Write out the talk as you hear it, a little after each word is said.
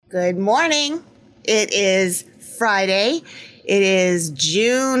Good morning. It is Friday. It is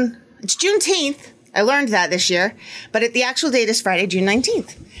It's Juneteenth. I learned that this year, but the actual date is Friday, June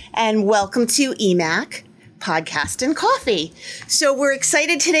 19th. And welcome to EMAC Podcast and Coffee. So we're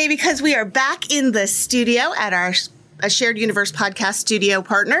excited today because we are back in the studio at a Shared Universe podcast studio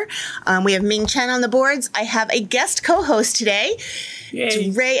partner. We have Ming Chen on the boards. I have a guest co-host today. Yay.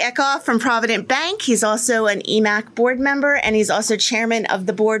 It's Ray Eckhoff from Provident Bank. He's also an EMAC board member, and he's also chairman of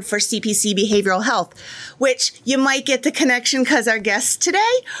the board for CPC Behavioral Health, which you might get the connection because our guests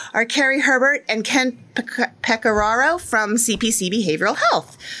today are Kerry Herbert and Ken Pecoraro from CPC Behavioral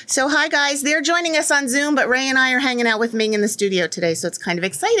Health. So hi, guys. They're joining us on Zoom, but Ray and I are hanging out with Ming in the studio today, so it's kind of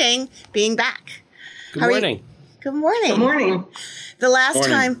exciting being back. Good morning. Good morning. Good morning.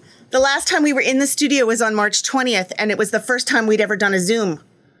 The last time we were in the studio was on March 20th, and it was the first time we'd ever done a Zoom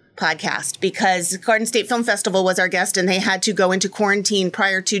podcast because Garden State Film Festival was our guest, and they had to go into quarantine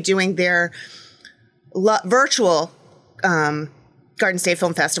prior to doing their virtual Garden State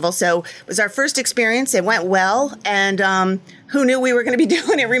Film Festival. So it was our first experience. It went well, and who knew we were going to be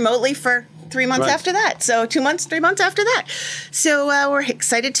doing it remotely for 3 months after that. So 2 months, 3 months after that. So we're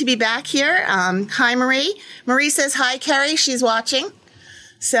excited to be back here. Hi, Marie. Marie says hi, Kerry. She's watching.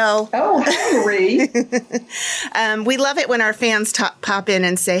 So, hi, Marie. We love it when our fans pop in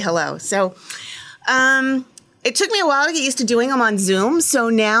and say hello. So, it took me a while to get used to doing them on Zoom. So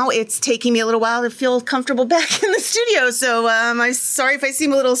now it's taking me a little while to feel comfortable back in the studio. So, I'm sorry if I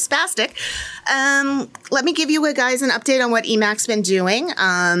seem a little spastic. Let me give you guys an update on what EMAC's been doing.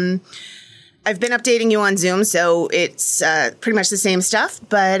 I've been updating you on Zoom, so it's pretty much the same stuff.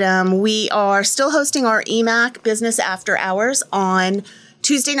 But we are still hosting our EMAC Business After Hours on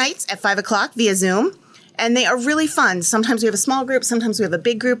Tuesday nights at 5 o'clock via Zoom. And they are really fun. Sometimes we have a small group, sometimes we have a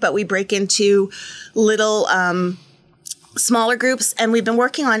big group, but we break into little smaller groups. And we've been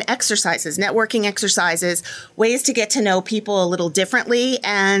working on exercises, networking exercises, ways to get to know people a little differently.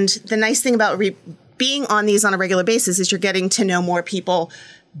 And the nice thing about being on these on a regular basis is you're getting to know more people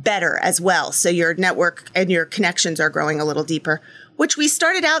better as well. So your network and your connections are growing a little deeper, which we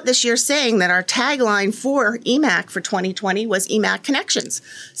started out this year saying that our tagline for EMAC for 2020 was EMAC Connections.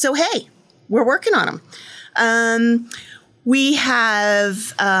 So, hey, we're working on them. We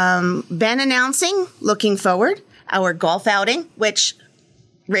have been announcing, looking forward, our golf outing, which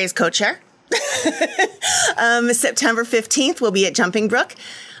Ray's co-chair. September 15th, we'll be at Jumping Brook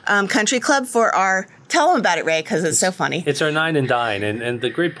Country Club for our... Tell them about it, Ray, because it's so funny. It's our Nine and Dine, and the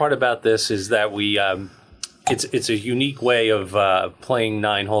great part about this is that we it's a unique way of playing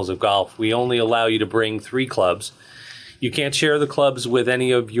 9 holes of golf. We only allow you to bring 3 clubs. You can't share the clubs with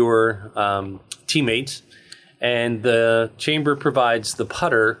any of your teammates, and the chamber provides the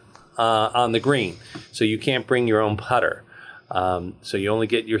putter on the green, so you can't bring your own putter. So you only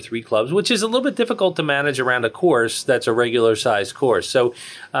get your 3 clubs, which is a little bit difficult to manage around a course that's a regular size course. So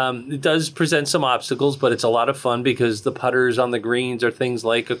it does present some obstacles, but it's a lot of fun because the putters on the greens are things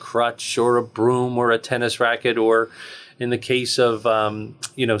like a crutch or a broom or a tennis racket, or in the case of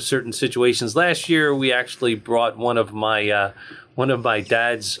certain situations. Last year, we actually brought one of my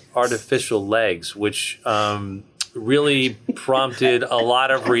dad's artificial legs, which really prompted a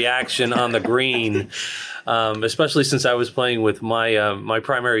lot of reaction on the green. Especially since I was playing with my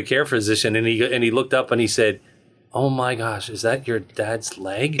primary care physician, and he looked up and he said, "Oh my gosh, is that your dad's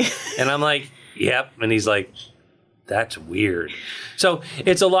leg?" And I'm like, "Yep." And he's like, "That's weird." So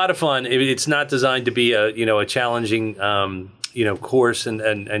it's a lot of fun. It's not designed to be a challenging course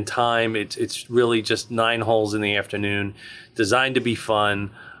and time. It's really just 9 holes in the afternoon, designed to be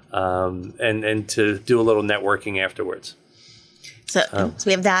fun, and to do a little networking afterwards. So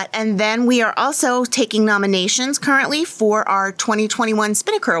we have that. And then we are also taking nominations currently for our 2021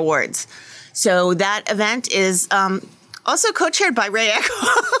 Spinnaker Awards. So that event is also co-chaired by Ray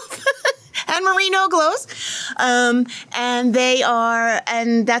Eckhoff and Marie Noglos. And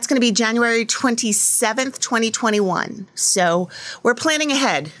that's going to be January 27th, 2021. So we're planning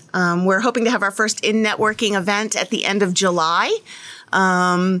ahead. We're hoping to have our first in-networking event at the end of July.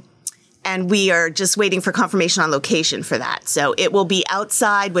 And we are just waiting for confirmation on location for that. So it will be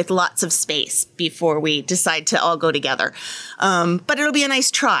outside with lots of space before we decide to all go together. But it'll be a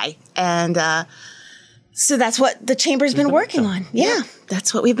nice try. And so that's what the chamber's been working on. Yeah,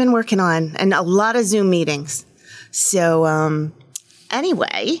 that's what we've been working on. And a lot of Zoom meetings. So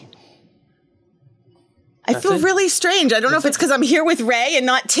anyway, I feel really strange. I don't know if it's because I'm here with Ray and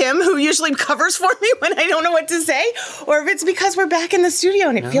not Tim, who usually covers for me when I don't know what to say, or if it's because we're back in the studio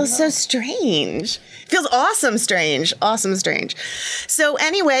and it feels so strange. It feels awesome strange. So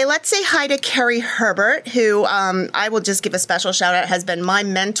anyway, let's say hi to Kerry Herbert, who I will just give a special shout out, has been my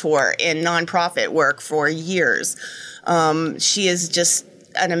mentor in nonprofit work for years. She is just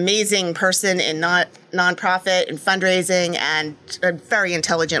an amazing person in nonprofit and fundraising, and a very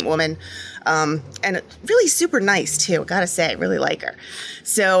intelligent woman, and really super nice too. Gotta say, I really like her.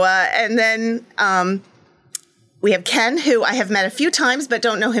 So, and then we have Ken, who I have met a few times, but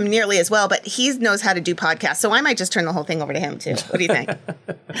don't know him nearly as well. But he knows how to do podcasts, so I might just turn the whole thing over to him too. What do you think?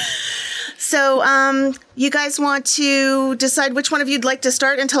 So, you guys want to decide which one of you'd like to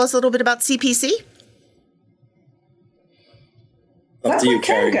start and tell us a little bit about CPC? Up to you,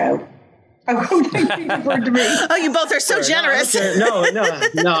 Kerry. Go. Oh, you deferred to me. Oh, you both are so generous. No.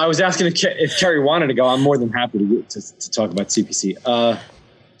 I was asking if Kerry wanted to go. I'm more than happy to talk about CPC.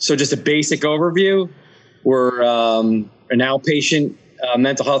 So just a basic overview. We're an outpatient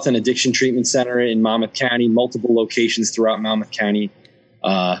mental health and addiction treatment center in Monmouth County, multiple locations throughout Monmouth County.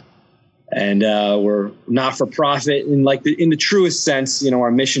 And we're not for profit in the truest sense.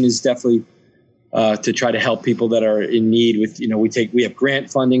 Our mission is definitely to try to help people that are in need with, we have grant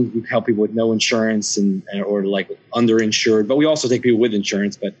funding. We help people with no insurance or underinsured, but we also take people with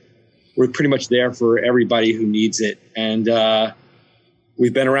insurance, but we're pretty much there for everybody who needs it. And,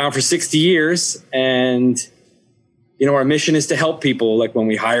 we've been around for 60 years, and, our mission is to help people. Like when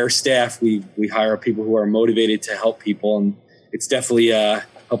we hire staff, we hire people who are motivated to help people. And it's definitely,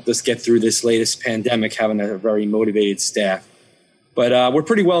 helped us get through this latest pandemic, having a very motivated staff. But we're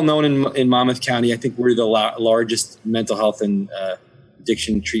pretty well known in Monmouth County. I think we're the largest mental health and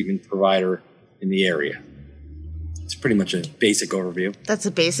addiction treatment provider in the area. It's pretty much a basic overview. That's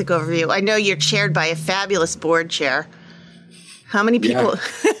a basic overview. I know you're chaired by a fabulous board chair. How many people?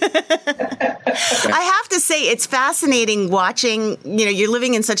 Yeah. I have to say, it's fascinating watching, you're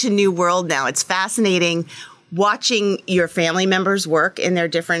living in such a new world now. It's fascinating watching your family members work in their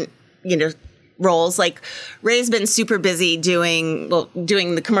different, roles. Like Ray's been super busy doing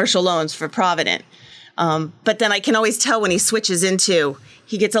the commercial loans for Provident. But then I can always tell when he switches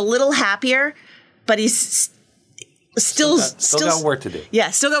he gets a little happier, but he's still got work to do.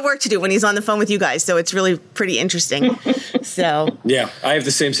 Yeah, still got work to do when he's on the phone with you guys. So it's really pretty interesting. So yeah, I have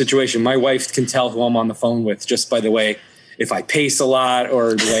the same situation. My wife can tell who I'm on the phone with just by the way, if I pace a lot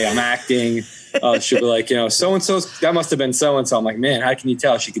or the way I'm acting. She'll be like, so-and-so's, that must have been so-and-so. I'm like, man, how can you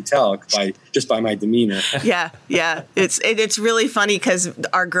tell? She could tell by my demeanor. Yeah. It's really funny because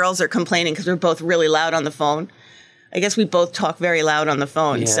our girls are complaining because we're both really loud on the phone. I guess we both talk very loud on the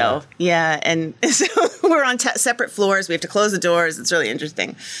phone. Yeah. So, yeah. And so we're on separate floors. We have to close the doors. It's really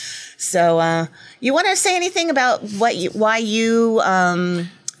interesting. So you want to say anything about why you...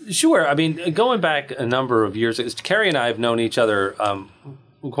 Sure. I mean, going back a number of years, Kerry and I have known each other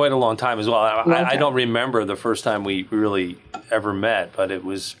quite a long time as well. I don't remember the first time we really ever met, but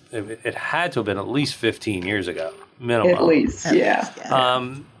it had to have been at least 15 years ago, minimum. At least, yeah.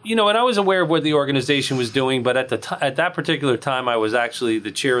 And I was aware of what the organization was doing, but at that particular time, I was actually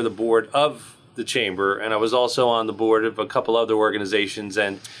the chair of the board of the chamber, and I was also on the board of a couple other organizations.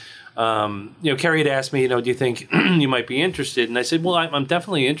 And Kerry had asked me, do you think you might be interested? And I said, well, I'm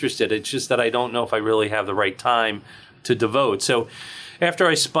definitely interested. It's just that I don't know if I really have the right time to devote. So after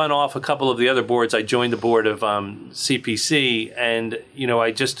I spun off a couple of the other boards, I joined the board of CPC, and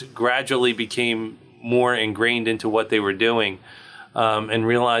I just gradually became more ingrained into what they were doing, and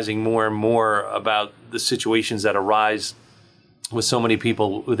realizing more and more about the situations that arise with so many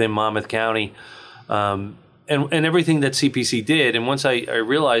people within Monmouth County, and everything that CPC did. And once I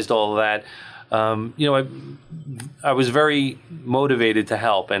realized all of that, I was very motivated to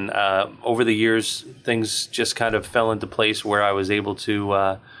help, and over the years, things just kind of fell into place where I was able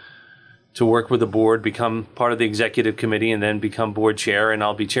to work with the board, become part of the executive committee, and then become board chair. And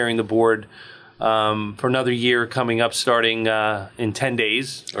I'll be chairing the board for another year coming up, starting in 10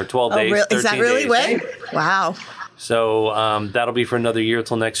 days or 12 days. Really? Is that really way? Wow. So that'll be for another year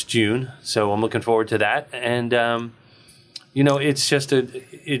till next June. So I'm looking forward to that. And it's just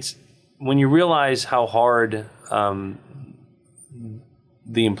it's when you realize how hard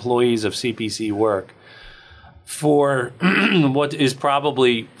the employees of CPC work for what is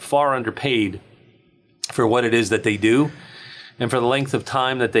probably far underpaid for what it is that they do, and for the length of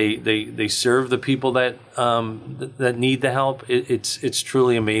time that they serve the people that that need the help, it's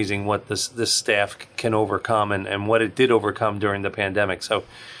truly amazing what this staff can overcome and what it did overcome during the pandemic. So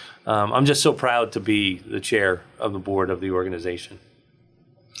I'm just so proud to be the chair of the board of the organization.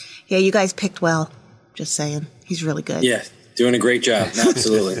 Yeah, you guys picked well. Just saying. He's really good. Yeah, doing a great job.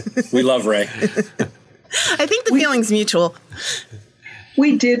 Absolutely. We love Ray. I think the feeling's mutual.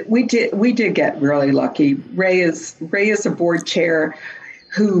 We did get really lucky. Ray is a board chair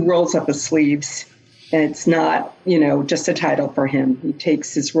who rolls up his sleeves. And it's not, just a title for him. He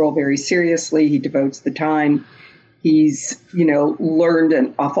takes his role very seriously. He devotes the time. He's, learned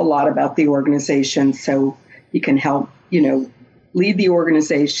an awful lot about the organization, so he can help, lead the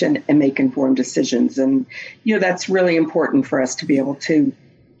organization and make informed decisions. And, that's really important for us to be able to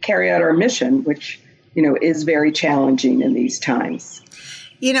carry out our mission, which, is very challenging in these times.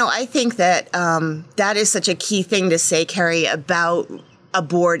 I think that that is such a key thing to say, Kerry, about a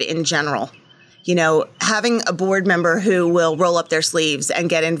board in general. Having a board member who will roll up their sleeves and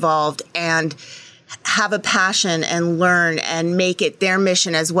get involved and have a passion and learn and make it their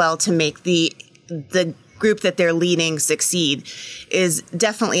mission as well to make the group that they're leading succeed is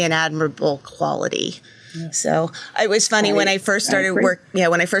definitely an admirable quality. Yeah. So it was funny when I first started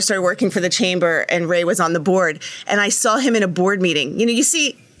working for the chamber and Ray was on the board and I saw him in a board meeting. You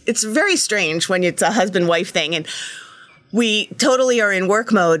see, it's very strange when it's a husband-wife thing and we totally are in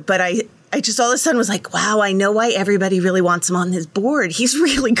work mode, but I just all of a sudden was like, wow, I know why everybody really wants him on his board. He's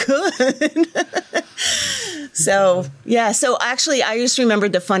really good. So actually, I just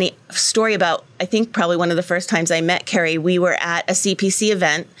remembered the funny story about, I think probably one of the first times I met Kerry, we were at a CPC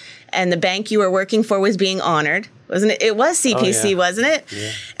event and the bank you were working for was being honored. Wasn't it? It was CPC, wasn't it?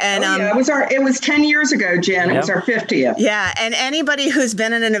 Yeah. And it was 10 years ago, Jen. It was our 50th. Yeah, and anybody who's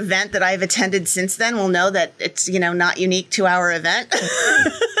been at an event that I've attended since then will know that it's not unique to our event.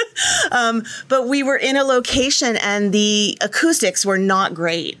 But we were in a location and the acoustics were not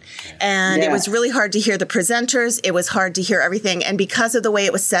great. And it was really hard to hear the presenters. It was hard to hear everything. And because of the way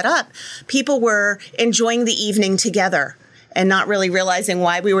it was set up, people were enjoying the evening together and not really realizing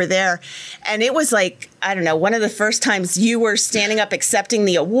why we were there. And it was like, I don't know, one of the first times you were standing up accepting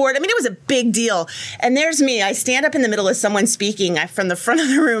the award. I mean, it was a big deal. And there's me. I stand up in the middle of someone speaking from the front of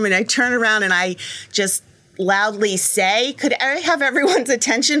the room and I turn around and I just loudly say, could I have everyone's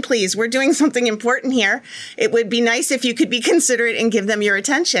attention, please? We're doing something important here. It would be nice if you could be considerate and give them your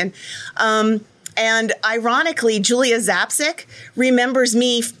attention. And ironically, Julia Zapsik remembers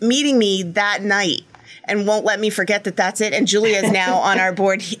meeting me that night and won't let me forget that that's it. And Julia is now on our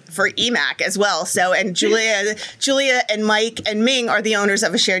board for EMACC as well. So, and Julia and Mike and Ming are the owners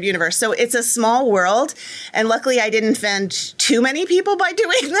of A Shared Universe. So it's a small world. And luckily I didn't offend too many people by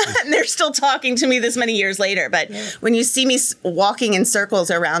doing that. And they're still talking to me this many years later. But when you see me walking in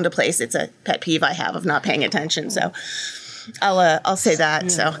circles around a place, it's a pet peeve I have of not paying attention. So I'll say that.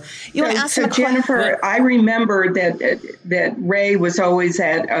 So you want to ask him a question? Jennifer, I remember that Ray was always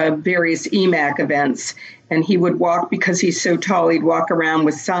at various EMACC events, and he would walk because he's so tall. He'd walk around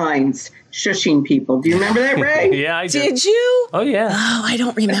with signs shushing people. Do you remember that, Ray? Yeah, I do. Did you? Oh yeah. Oh, I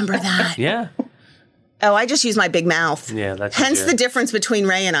don't remember that. Yeah. Oh, I just use my big mouth. Yeah, that's hence the difference between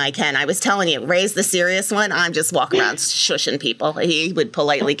Ray and I, Ken. I was telling you, Ray's the serious one. I'm just walking around shushing people. He would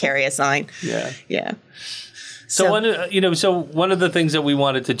politely carry a sign. Yeah. Yeah. So one of the things that we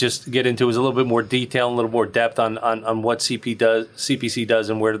wanted to just get into is a little bit more detail, and a little more depth on what CPC does,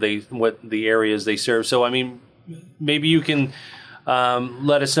 and what the areas they serve. So I mean, maybe you can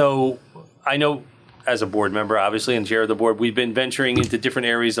let us know. I know as a board member, obviously, and chair of the board, we've been venturing into different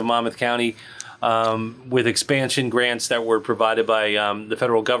areas of Monmouth County with expansion grants that were provided by the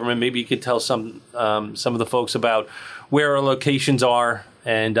federal government. Maybe you could tell some of the folks about where our locations are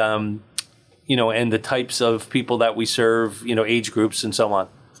and and the types of people that we serve, age groups and so on.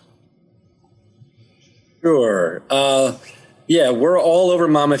 Sure. We're all over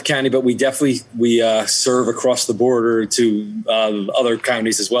Monmouth County, but we serve across the border to other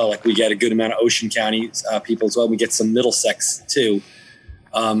counties as well. Like we get a good amount of Ocean County people as well. We get some Middlesex too.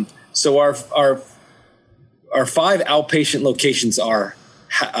 So our 5 outpatient locations are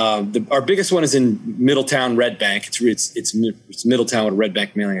our biggest one is in Middletown, Red Bank. It's Middletown with a Red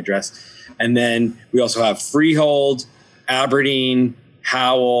Bank mailing address. And then we also have Freehold, Aberdeen,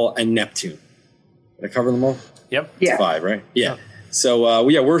 Howell, and Neptune. Did I cover them all? Yep. It's 5, right? Yeah. So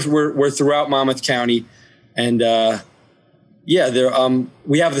we're throughout Monmouth County, and we have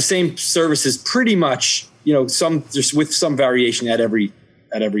the same services pretty much. Some just with some variation at every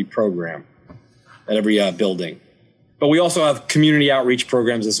program, at every building. But we also have community outreach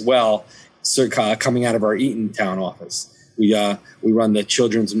programs as well, coming out of our Eatontown office. We run the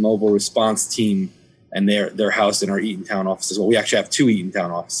Children's Mobile Response Team, and they're housed in our Eatontown office as well. We actually have 2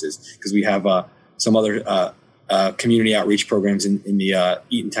 Eatontown offices because we have some other community outreach programs in the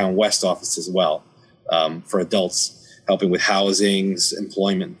Eatontown West office as well for adults, helping with housings,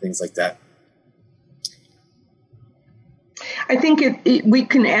 employment, and things like that. I think we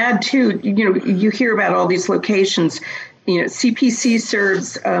can add too, you hear about all these locations, CPC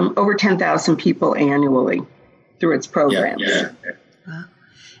serves over 10,000 people annually through its programs. Yeah. Wow.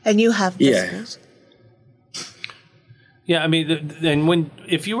 And you have visitors. Yeah, I mean, and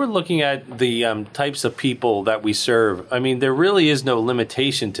if you were looking at the types of people that we serve, I mean, there really is no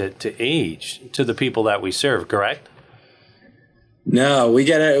limitation to age to the people that we serve, correct? No, we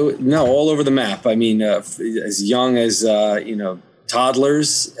get all over the map. I mean, as young as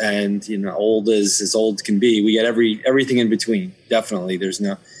toddlers, and old as old can be. We get everything in between. Definitely,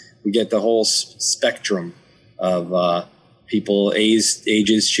 we get the whole spectrum of people,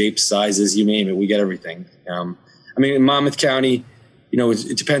 ages, shapes, sizes, you name it. We get everything. I mean, in Monmouth County,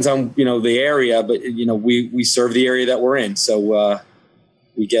 it depends on the area, but we serve the area that we're in. So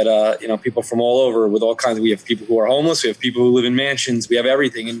we get people from all over with all kinds. We have people who are homeless. We have people who live in mansions. We have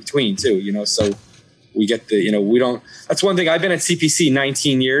everything in between too. So we get we don't. That's one thing. I've been at CPC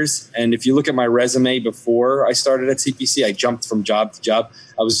 19 years, and if you look at my resume before I started at CPC, I jumped from job to job.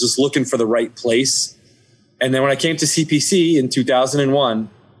 I was just looking for the right place, and then when I came to CPC in 2001.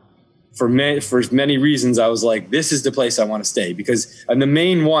 For many reasons, I was like, this is the place I want to stay, and the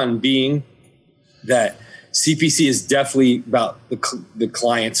main one being that CPC is definitely about the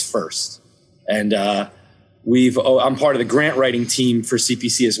clients first. And I'm part of the grant writing team for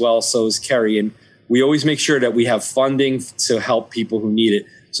CPC as well. So is Kerry. And we always make sure that we have funding to help people who need it.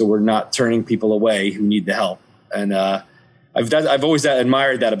 So we're not turning people away who need the help. And I've always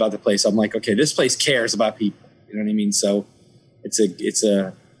admired that about the place. I'm like, okay, this place cares about people. You know what I mean? So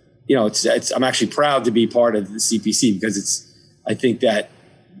I'm actually proud to be part of the CPC because I think that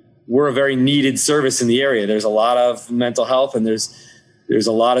we're a very needed service in the area. There's a lot of mental health and there's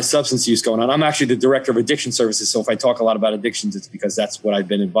a lot of substance use going on. I'm actually the director of addiction services. So if I talk a lot about addictions, it's because that's what I've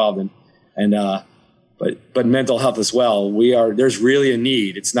been involved in. And, but mental health as well, there's really a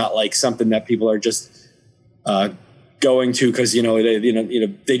need. It's not like something that people are just, going to because,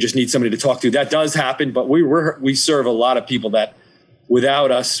 they just need somebody to talk to. That does happen, but we serve a lot of people that,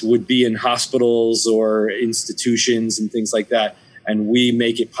 without us would be in hospitals or institutions and things like that. And we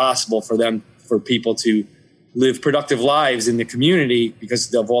make it possible for people to live productive lives in the community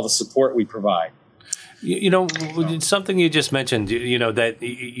because of all the support we provide. Something you just mentioned, that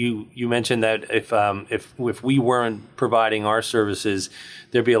you mentioned that if we weren't providing our services,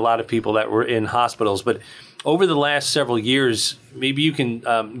 there'd be a lot of people that were in hospitals. But over the last several years, maybe you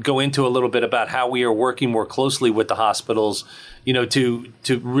can go into a little bit about how we are working more closely with the hospitals,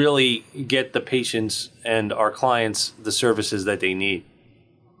 to really get the patients and our clients the services that they need.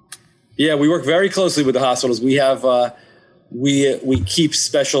 Yeah, we work very closely with the hospitals. We have we keep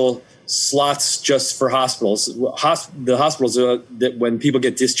special slots just for hospitals. The hospitals that when people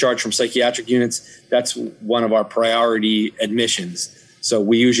get discharged from psychiatric units, that's one of our priority admissions. So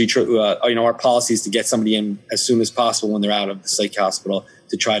we usually, our policy is to get somebody in as soon as possible when they're out of the psych hospital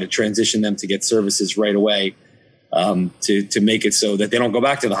to try to transition them to get services right away, to make it so that they don't go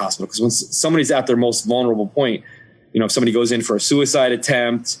back to the hospital. Because when somebody's at their most vulnerable point, if somebody goes in for a suicide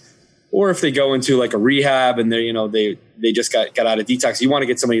attempt, or if they go into like a rehab and they just got out of detox, you want to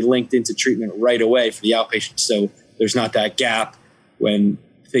get somebody linked into treatment right away for the outpatient. So there's not that gap when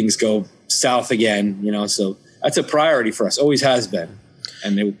things go south again, so that's a priority for us, always has been.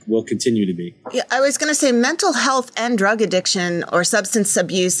 And they will continue to be. Yeah, I was going to say mental health and drug addiction or substance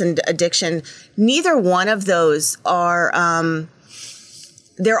abuse and addiction, neither one of those are,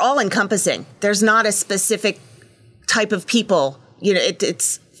 they're all encompassing. There's not a specific type of people.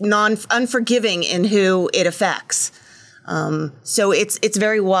 It's unforgiving in who it affects. So it's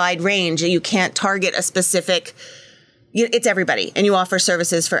very wide range. You can't target a specific. It's everybody, and you offer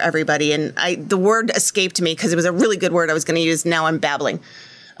services for everybody. And the word escaped me because it was a really good word I was going to use. Now I'm babbling.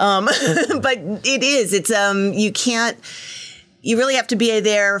 But it is. It's you really have to be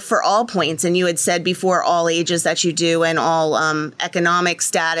there for all points. And you had said before all ages that you do and all economic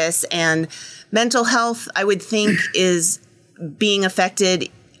status and mental health, I would think is being affected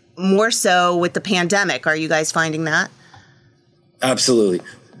more so with the pandemic. Are you guys finding that? Absolutely.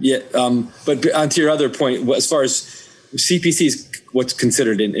 Yeah. But onto your other point, as far as CPC is what's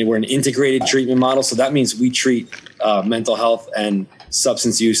considered, we're an integrated treatment model. So that means we treat mental health and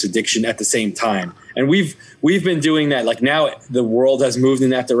substance use addiction at the same time. And we've been doing that. Like now the world has moved in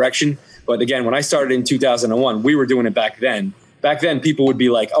that direction. But again, when I started in 2001, we were doing it back then. Back then, people would be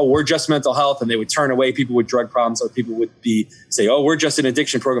like, oh, we're just mental health. And they would turn away people with drug problems, or people would say, oh, we're just an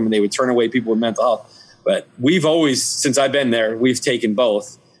addiction program. And they would turn away people with mental health. But we've always, since I've been there, we've taken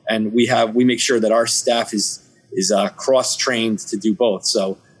both. And we make sure that our staff is cross-trained to do both.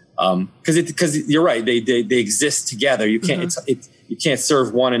 So Because you're right, they exist together. You can't you can't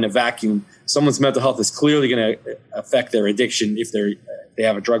serve one in a vacuum. Someone's mental health is clearly going to affect their addiction if they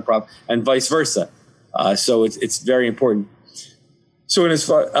have a drug problem, and vice versa. So it's very important. So as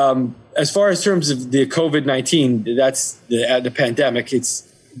far as terms of the COVID-19, that's the pandemic.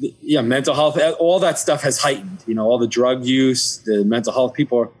 It's mental health. All that stuff has heightened. All the drug use, the mental health.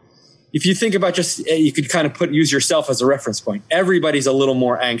 People, if you think about you could kind of use yourself as a reference point. Everybody's a little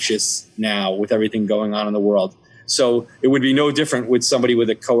more anxious now with everything going on in the world. So it would be no different with somebody with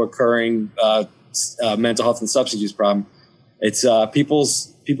a co-occurring mental health and substance use problem. It's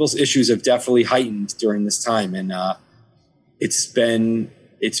people's issues have definitely heightened during this time, and it's been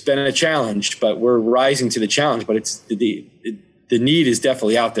a challenge. But we're rising to the challenge. But it's the need is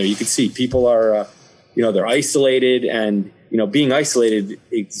definitely out there. You can see people are they're isolated, and being isolated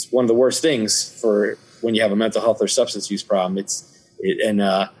is one of the worst things for when you have a mental health or substance use problem.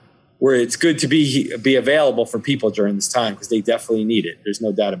 Where it's good to be available for people during this time, because they definitely need it. There's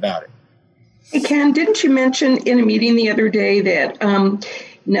no doubt about it. Hey, Ken, didn't you mention in a meeting the other day that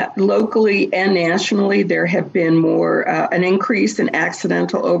locally and nationally there have been an increase in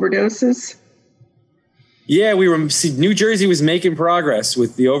accidental overdoses? Yeah, New Jersey was making progress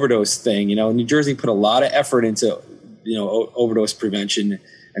with the overdose thing. New Jersey put a lot of effort into overdose prevention,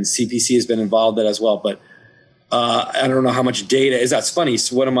 and CPC has been involved in that as well. But I don't know how much data is. That's funny.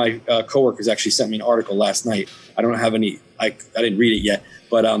 So one of my coworkers actually sent me an article last night. I don't have any. I didn't read it yet,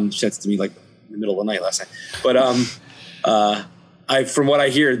 but she sent it to me like in the middle of the night last night. But from what I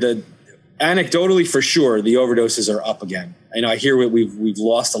hear, anecdotally for sure, the overdoses are up again. I hear we've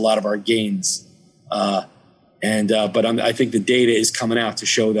lost a lot of our gains, but I think the data is coming out to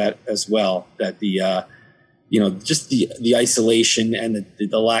show that as well. That just the isolation and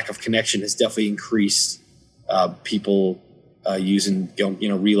the lack of connection has definitely increased. People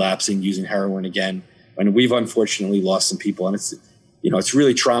relapsing, using heroin again. And we've unfortunately lost some people, and it's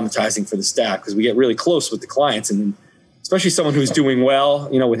really traumatizing for the staff, because we get really close with the clients, and especially someone who's doing well,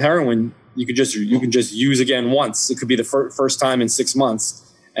 with heroin, you can just use again once. It could be the first time in 6 months.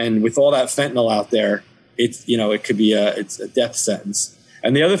 And with all that fentanyl out there, it could be it's a death sentence.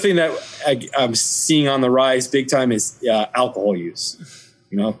 And the other thing that I'm seeing on the rise big time is alcohol use.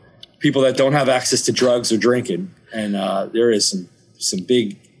 People that don't have access to drugs or drinking, and there is some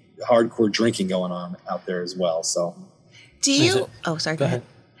big hardcore drinking going on out there as well. So, do you? Oh, sorry. Go ahead.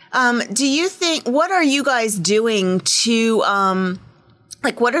 Do you think? What are you guys doing to?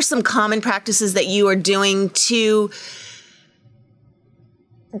 What are some common practices that you are doing to,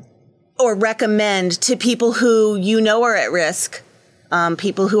 or recommend to people who are at risk,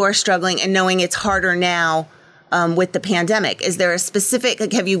 people who are struggling, and knowing it's harder now? With the pandemic, is there a specific,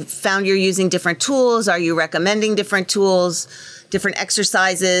 have you found you're using different tools? Are you recommending different tools, different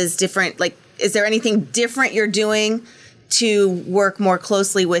exercises, is there anything different you're doing to work more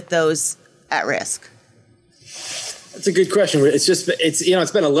closely with those at risk? That's a good question.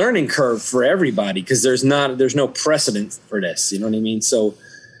 It's been a learning curve for everybody, because there's no precedent for this. You know what I mean? So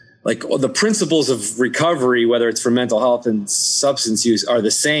the principles of recovery, whether it's for mental health and substance use, are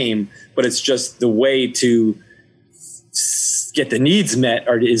the same, but it's just the way to get the needs met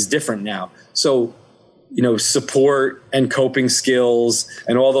is different now. So, support and coping skills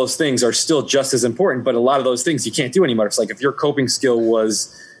and all those things are still just as important, but a lot of those things you can't do anymore. It's like if your coping skill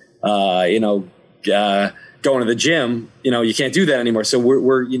was, going to the gym, you can't do that anymore. So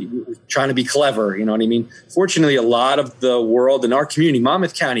we're trying to be clever. You know what I mean? Fortunately, a lot of the world in our community,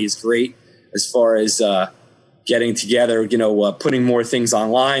 Monmouth County, is great as far as getting together, putting more things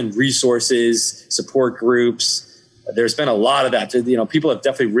online, resources, support groups. There's been a lot of that. People have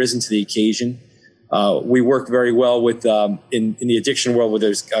definitely risen to the occasion. We work very well with in the addiction world, where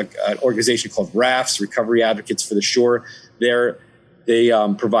there's an organization called RAFs, Recovery Advocates for the Shore. They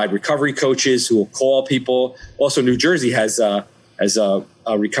provide recovery coaches who will call people. Also, New Jersey has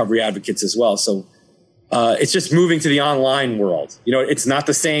recovery advocates as well. So it's just moving to the online world. It's not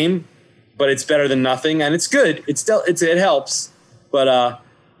the same, but it's better than nothing, and it's good. It helps, but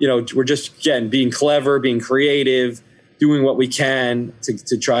we're just, again, being clever, being creative, doing what we can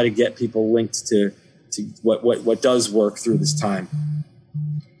to try to get people linked to what does work through this time.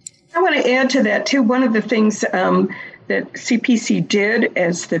 I want to add to that too. One of the things that CPC did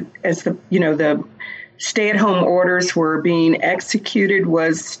as the stay-at-home orders were being executed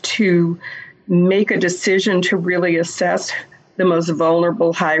was to make a decision to really assess the most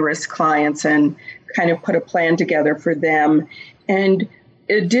vulnerable, high-risk clients and kind of put a plan together for them. And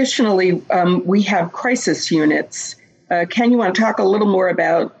additionally, we have crisis units. Ken, you want to talk a little more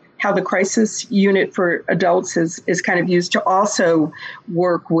about how the crisis unit for adults is kind of used to also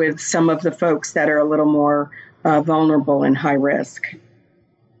work with some of the folks that are a little more vulnerable and high risk.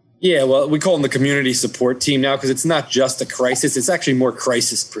 Yeah, well, we call them the community support team now because it's not just a crisis. It's actually more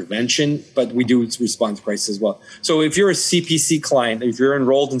crisis prevention, but we do respond to crisis as well. So if you're a CPC client, if you're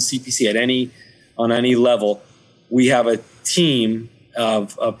enrolled in CPC on any level, we have a team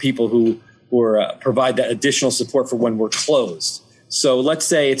of people who provide that additional support for when we're closed. So let's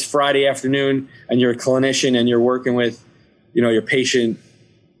say it's Friday afternoon and you're a clinician and you're working with, your patient,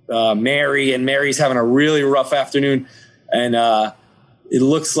 Mary, and Mary's having a really rough afternoon. And it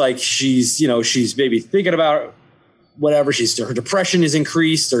looks like she's maybe thinking about whatever. Her depression is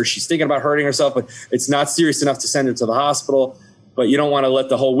increased or she's thinking about hurting herself, but it's not serious enough to send her to the hospital. But you don't want to let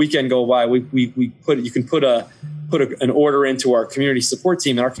the whole weekend go by. You can put an order into our community support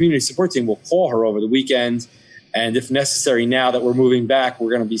team, and our community support team will call her over the weekend. And if necessary, now that we're moving back,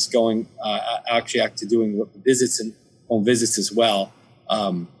 we're going to be going to doing visits and home visits as well.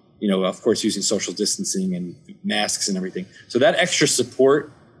 Of course, using social distancing and masks and everything. So that extra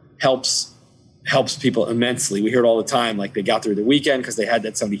support helps people immensely. We hear it all the time, like they got through the weekend because they had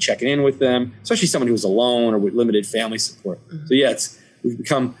that somebody checking in with them, especially someone who was alone or with limited family support. Mm-hmm. So yeah,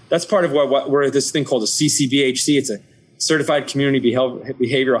 that's part of what we're this thing called a CCBHC. It's a Certified Community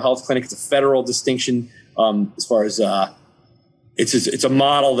Behavioral Health Clinic. It's a federal distinction as far as it's a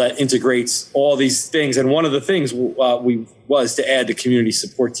model that integrates all these things. And one of the things was to add the community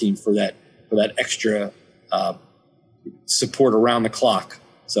support team for that extra support around the clock.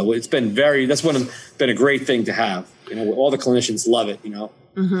 So it's been been a great thing to have. All the clinicians love it,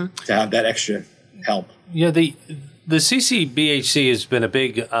 to have that extra help. Yeah, the CCBHC has been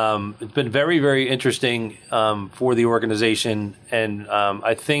it's been very, very interesting for the organization. And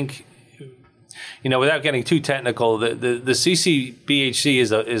I think, without getting too technical, the CCBHC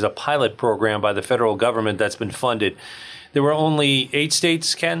is a pilot program by the federal government that's been funded. There were only 8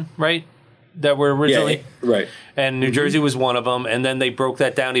 states, Ken, right? That were originally right, and New Jersey was one of them, and then they broke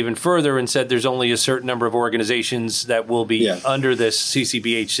that down even further and said there's only a certain number of organizations that will be under this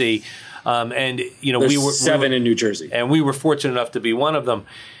CCBHC, we were 7 in New Jersey, and we were fortunate enough to be one of them.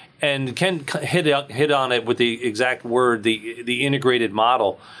 And Ken hit on it with the exact word, the integrated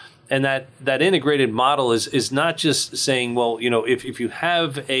model. And that integrated model is not just saying, well, if you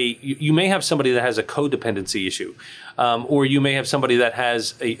have you may have somebody that has a codependency issue, or you may have somebody that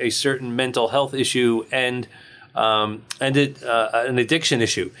has a certain mental health issue and an addiction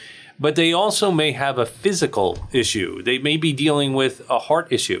issue, but they also may have a physical issue. They may be dealing with a heart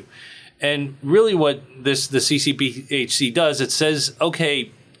issue, and really, what the CCBHC does, it says,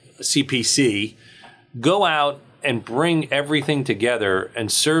 okay, CPC, go out and bring everything together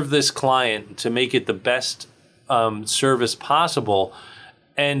and serve this client to make it the best service possible.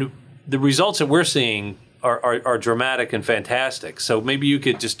 And the results that we're seeing are dramatic and fantastic. So maybe you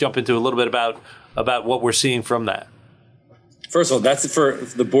could just jump into a little bit about what we're seeing from that. First of all, that's for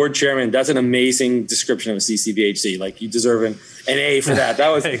the board chairman. That's an amazing description of a CCBHC. Like, you deserve an A for that. That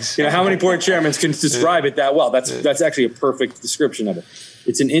was, how many board chairmen can describe it that well? That's actually a perfect description of it.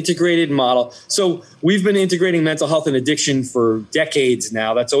 It's an integrated model. So we've been integrating mental health and addiction for decades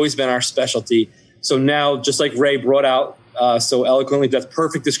now. That's always been our specialty. So now, just like Ray brought out so eloquently, that's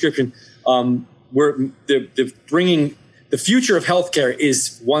perfect description. We're bringing the future of healthcare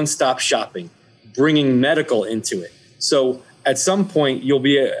is one-stop shopping, bringing medical into it. So at some point,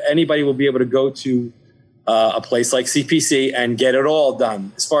 anybody will be able to go to a place like CPC and get it all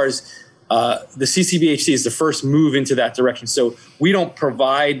done. As far as the CCBHC is the first move into that direction. So we don't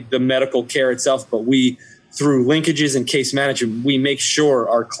provide the medical care itself, but through linkages and case management, we make sure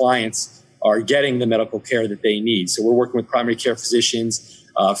our clients are getting the medical care that they need. So we're working with primary care physicians,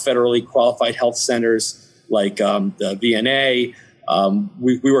 federally qualified health centers like the VNA.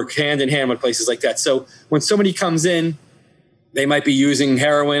 We work hand in hand with places like that. So when somebody comes in, they might be using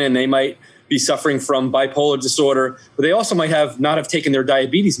heroin and they might be suffering from bipolar disorder, but they also might not have taken their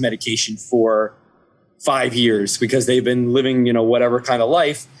diabetes medication for 5 years because they've been living, whatever kind of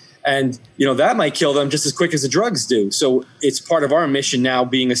life. And, that might kill them just as quick as the drugs do. So it's part of our mission now,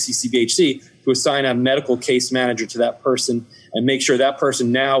 being a CCBHC, to assign a medical case manager to that person and make sure that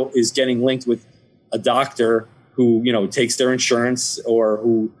person now is getting linked with a doctor who, takes their insurance or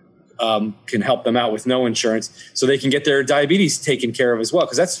who can help them out with no insurance so they can get their diabetes taken care of as well,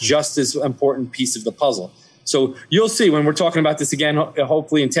 because that's just as important piece of the puzzle. So you'll see when we're talking about this again,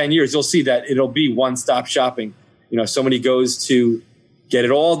 hopefully in 10 years, you'll see that it'll be one-stop shopping. Somebody goes to get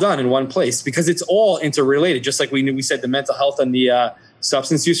it all done in one place because it's all interrelated. Just like we said, the mental health and the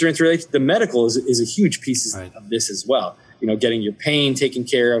substance use are interrelated. The medical is a huge piece of this as well. getting your pain taken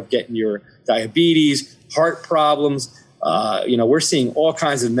care of, getting your diabetes, heart problems. We're seeing all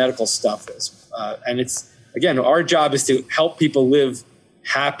kinds of medical stuff. And it's, again, our job is to help people live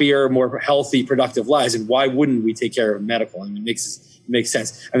happier, more healthy, productive lives. And why wouldn't we take care of medical? I mean, it makes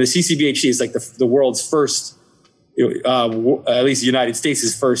sense. And the CCBHC is like the world's first, at least the United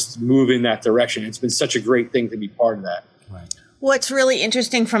States' first move in that direction. It's been such a great thing to be part of that. Right. What's really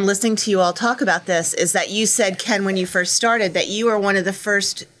interesting from listening to you all talk about this is that you said, Ken, when you first started, that you were one of the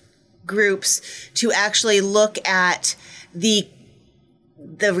first groups to actually look at the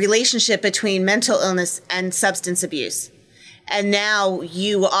relationship between mental illness and substance abuse. And now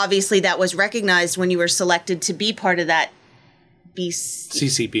you, obviously, that was recognized when you were selected to be part of that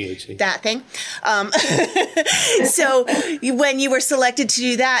CCBHC. That thing. So when you were selected to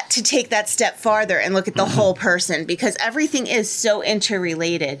do that, to take that step farther and look at the whole person, because everything is so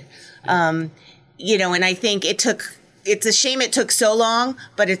interrelated. And I think it's a shame it took so long,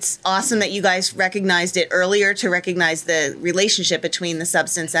 but it's awesome that you guys recognized it earlier, to recognize the relationship between the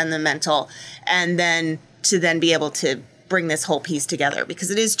substance and the mental, and then to be able to bring this whole piece together. Because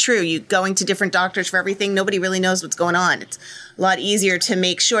it is true, you going to different doctors for everything, nobody really knows what's going on. It's a lot easier to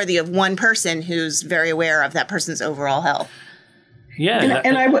make sure that you have one person who's very aware of that person's overall health. Yeah.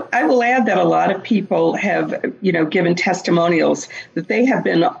 And I will add that a lot of people have, given testimonials that they have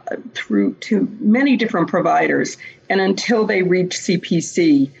been through to many different providers. And until they reach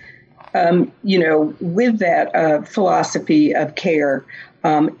CPC, with that philosophy of care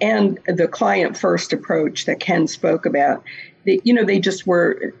and the client first approach that Ken spoke about, they just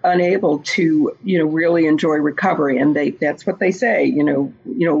were unable to, really enjoy recovery. And that's what they say,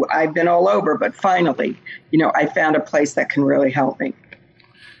 I've been all over, but finally, I found a place that can really help me.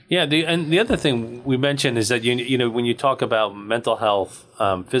 Yeah. The other thing we mentioned is that, when you talk about mental health,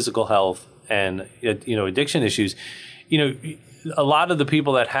 physical health, and, addiction issues, a lot of the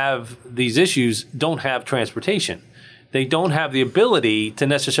people that have these issues don't have transportation. They don't have the ability to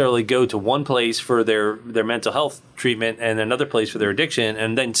necessarily go to one place for their mental health treatment and another place for their addiction,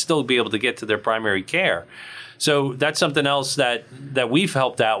 and then still be able to get to their primary care. So that's something else that we've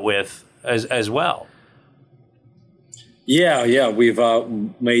helped out with as well. Yeah. We've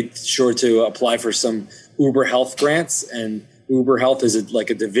made sure to apply for some Uber Health grants, and Uber Health is like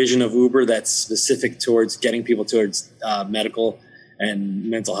a division of Uber that's specific towards getting people towards medical and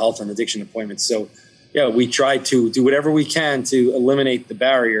mental health and addiction appointments. So, yeah, we try to do whatever we can to eliminate the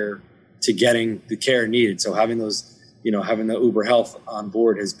barrier to getting the care needed. So having having the Uber Health on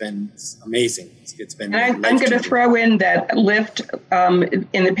board has been amazing. It's been. And I'm going to throw in that Lyft,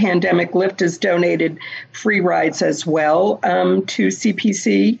 in the pandemic, Lyft has donated free rides as well to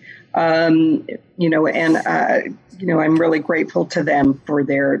CPC. I'm really grateful to them for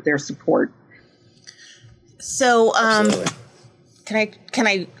their support. So, Can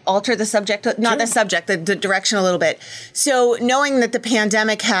I alter the subject? Not the subject, the direction a little bit. So knowing that the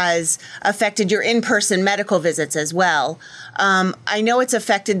pandemic has affected your in-person medical visits as well, I know it's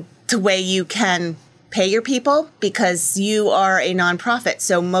affected the way you can pay your people, because you are a nonprofit.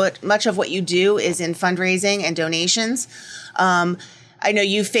 So much of what you do is in fundraising and donations. I know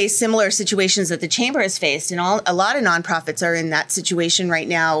you've faced similar situations that the chamber has faced, and a lot of nonprofits are in that situation right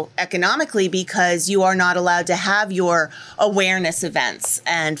now economically, because you are not allowed to have your awareness events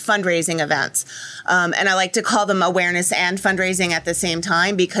and fundraising events. And I like to call them awareness and fundraising at the same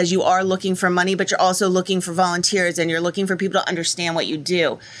time, because you are looking for money, but you're also looking for volunteers, and you're looking for people to understand what you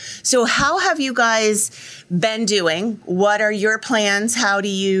do. So how have you guys been doing? What are your plans? How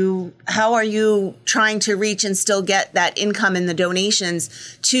are you trying to reach and still get that income in the donations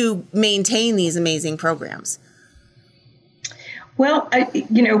to maintain these amazing programs? Well,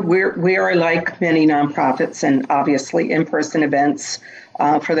 we are like many nonprofits, and obviously in-person events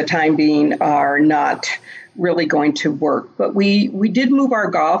for the time being are not really going to work. But we did move our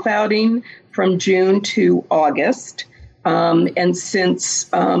golf outing from June to August. And since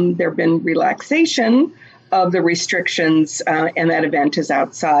there have been relaxation of the restrictions and that event is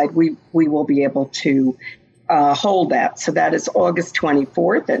outside, we will be able to hold that. So that is August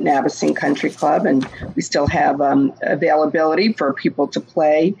 24th at Navasine Country Club, and we still have availability for people to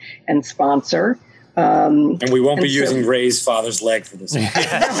play and sponsor. And we won't be using Ray's father's leg for this. Don't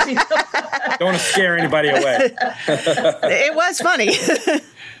want to scare anybody away. It was funny.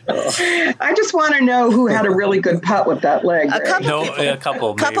 I just want to know who had a really good putt with that leg. A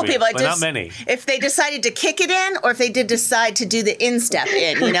couple people. But not many. If they decided to kick it in, or if they did decide to do the instep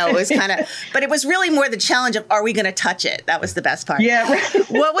in, it was kind of. But it was really more the challenge of, are we going to touch it? That was the best part. Yeah.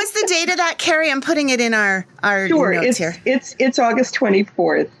 What was the date of that, Kerry? I'm putting it in our sure, notes here. It's August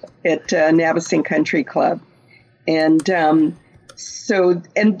 24th at Navasine Country Club. And and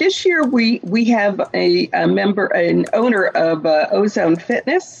this year we have an owner of Ozone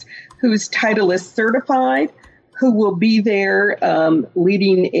Fitness, whose title is certified, who will be there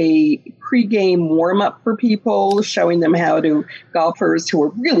leading a pregame warm-up for people, showing them golfers who are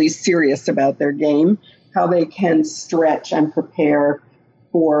really serious about their game, how they can stretch and prepare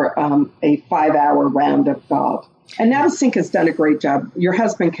for a 5-hour round of golf. And Navasink has done a great job. Your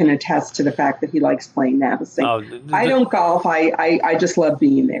husband can attest to the fact that he likes playing Navasink. I don't golf. I just love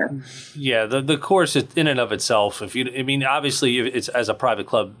being there. Yeah, the course in and of itself. Obviously, it's as a private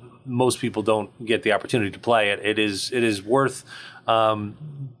club, most people don't get the opportunity to play it. It is worth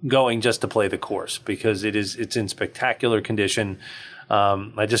going just to play the course because it's in spectacular condition.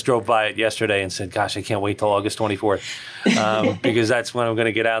 I just drove by it yesterday and said, gosh, I can't wait till August 24th because that's when I'm going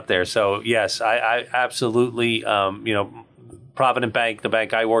to get out there. So, yes, I absolutely, Provident Bank, the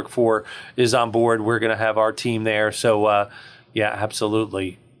bank I work for, is on board. We're going to have our team there. So, yeah,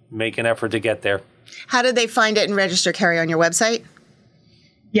 absolutely. Make an effort to get there. How did they find it and register, Kerry, on your website?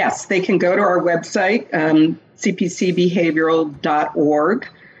 Yes, they can go to our website, cpcbehavioral.org.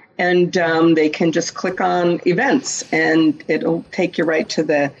 And they can just click on events, and it'll take you right to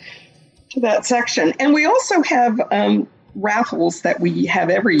that section. And we also have raffles that we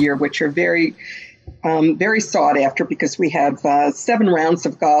have every year, which are very, very sought after because we have 7 rounds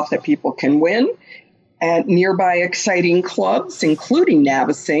of golf that people can win at nearby exciting clubs, including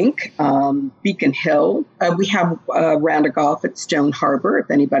Navasink, Beacon Hill. We have a round of golf at Stone Harbor if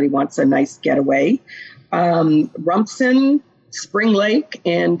anybody wants a nice getaway. Rumson, Spring Lake,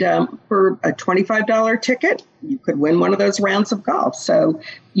 and for a $25 ticket, you could win one of those rounds of golf. So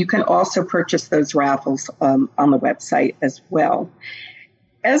you can also purchase those raffles on the website as well.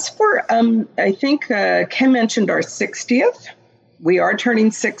 As for, I think Ken mentioned our 60th. We are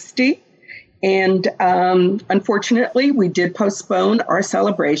turning 60. And unfortunately, we did postpone our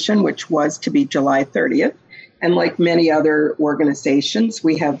celebration, which was to be July 30th. And like many other organizations,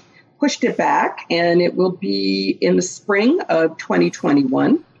 we have pushed it back, and it will be in the spring of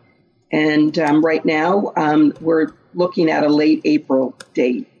 2021. And right now, we're looking at a late April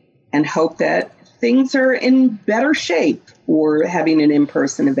date and hope that things are in better shape for having an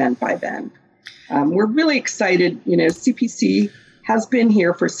in-person event by then. We're really excited. CPC has been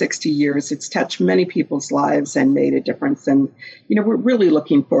here for 60 years. It's touched many people's lives and made a difference. And, we're really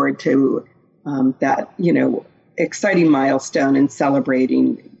looking forward to that, exciting milestone and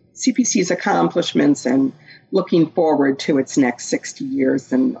celebrating CPC's accomplishments and looking forward to its next 60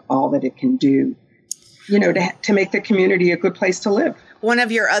 years and all that it can do, to make the community a good place to live. One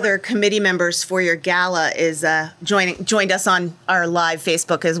of your other committee members for your gala is joined us on our live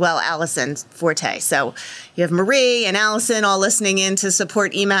Facebook as well, Allison Forte. So you have Marie and Allison all listening in to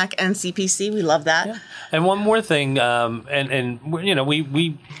support EMACC and CPC. We love that. Yeah. And one more thing,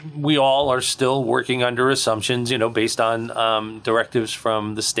 we all are still working under assumptions, based on directives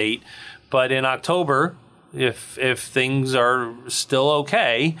from the state. But in October, if things are still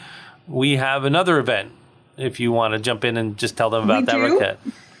okay, we have another event. If you want to jump in and just tell them about that, Raquel.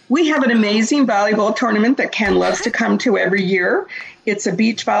 We have an amazing volleyball tournament that Ken loves to come to every year. It's a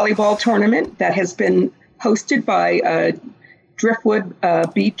beach volleyball tournament that has been hosted by Driftwood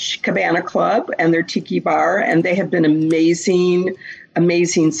Beach Cabana Club and their Tiki Bar, and they have been amazing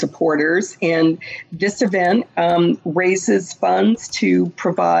supporters. And this event raises funds to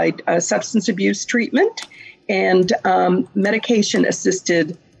provide substance abuse treatment and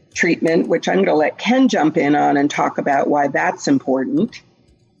medication-assisted treatment, which I'm going to let Ken jump in on and talk about why that's important.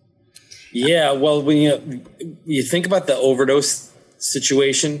 Yeah, well, when you think about the overdose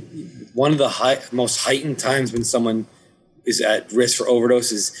situation, one of the most heightened times when someone is at risk for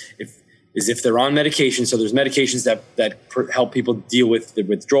overdose is if they're on medication. So there's medications that help people deal with the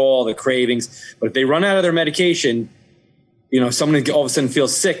withdrawal, the cravings. But if they run out of their medication, someone all of a sudden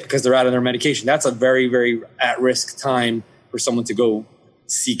feels sick because they're out of their medication. That's a very, very at-risk time for someone to go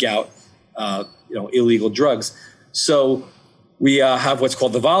seek out, illegal drugs. So we have what's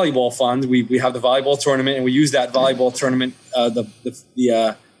called the volleyball fund. We have the volleyball tournament, and we use that volleyball tournament,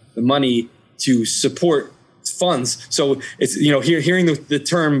 the money to support funds. So it's, hearing the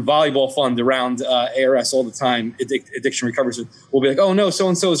term volleyball fund around ARS all the time, addiction recovery, we'll be like, oh no,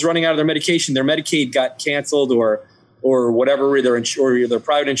 so-and-so is running out of their medication. Their Medicaid got canceled or whatever, their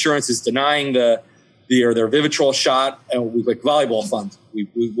private insurance is denying their Vivitrol shot, and we like volleyball fund.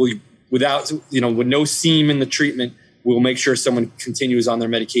 We without, with no seam in the treatment, we'll make sure someone continues on their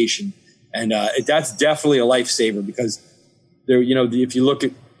medication. And that's definitely a lifesaver because there, if you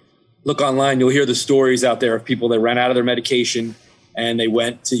look online, you'll hear the stories out there of people that ran out of their medication and they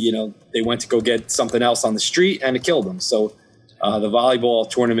went to go get something else on the street, and it killed them. So the volleyball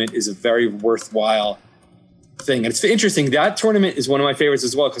tournament is a very worthwhile thing. And it's interesting. That tournament is one of my favorites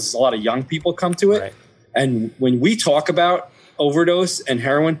as well, because a lot of young people come to it. Right. And when we talk about overdose and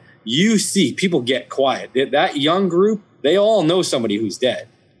heroin, you see people get quiet. That young group, they all know somebody who's dead,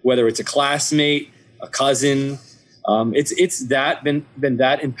 whether it's a classmate, a cousin. It's been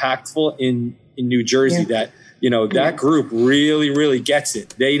that impactful in New Jersey that, that group really, really gets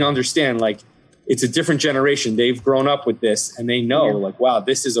it. They understand, like, it's a different generation. They've grown up with this, and they know, like, wow,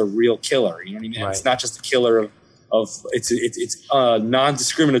 this is a real killer. You know what I mean? Right. It's not just a killer of it's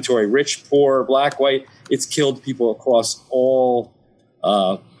non-discriminatory, rich, poor, black, white. It's killed people across all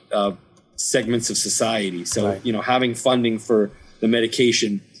segments of society. So, having funding for the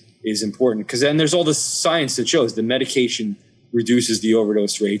medication is important, because then there's all the science that shows the medication reduces the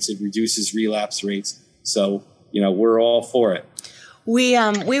overdose rates. It reduces relapse rates. So, we're all for it. We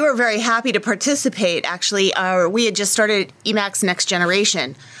were very happy to participate. Actually, we had just started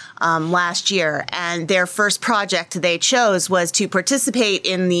EMACCNJ last year, and their first project they chose was to participate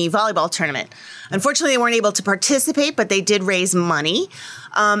in the volleyball tournament. Unfortunately, they weren't able to participate, but they did raise money.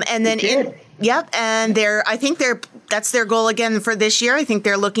 And then, and I think that's their goal again for this year. I think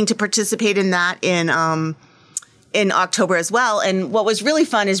they're looking to participate in that in October as well. And what was really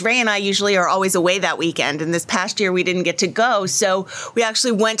fun is Ray and I usually are always away that weekend. And this past year we didn't get to go. So we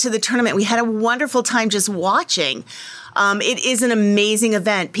actually went to the tournament. We had a wonderful time just watching. It is an amazing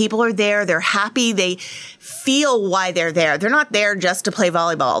event. People are there. They're happy. They feel why they're there. They're not there just to play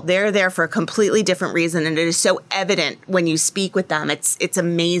volleyball. They're there for a completely different reason. And it is so evident when you speak with them. It's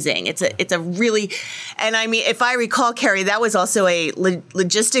amazing. It's a really, and I mean, if I recall, Kerry, that was also a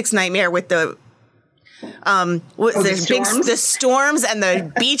logistics nightmare with the storms, and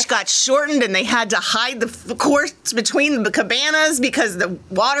the beach got shortened, and they had to hide the courts between the cabanas because the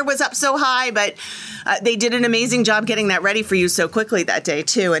water was up so high. But they did an amazing job getting that ready for you so quickly that day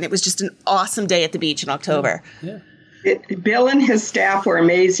too, and it was just an awesome day at the beach in October. Yeah. Bill and his staff were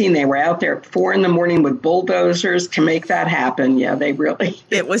amazing. They were out there at 4 a.m. with bulldozers to make that happen. Yeah, they've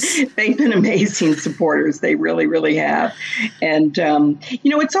been amazing supporters. They really, really have. And,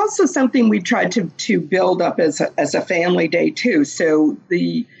 it's also something we tried to build up as a family day too. So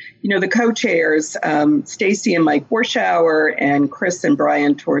the co-chairs, Stacy and Mike Warschauer and Chris and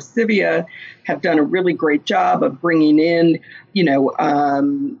Brian Torsivia have done a really great job of bringing in,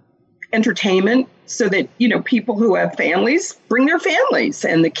 entertainment, so that, people who have families bring their families,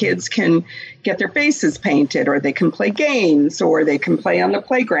 and the kids can get their faces painted, or they can play games, or they can play on the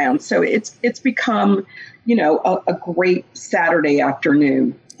playground. So it's become, a great Saturday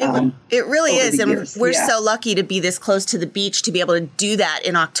afternoon. It really is. And years. We're so lucky to be this close to the beach to be able to do that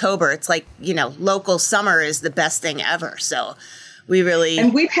in October. It's like, local summer is the best thing ever. So we really,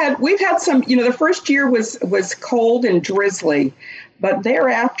 and we've had some, the first year was cold and drizzly, but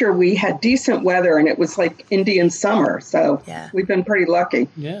thereafter we had decent weather, and it was like Indian summer. So we've been pretty lucky.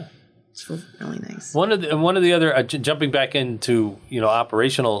 Yeah. It's really nice. One of the other jumping back into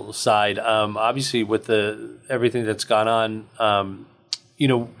operational side, obviously with everything that's gone on,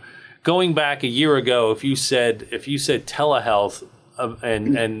 going back a year ago, if you said telehealth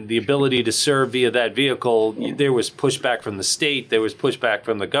and the ability to serve via that vehicle, there was pushback from the state, there was pushback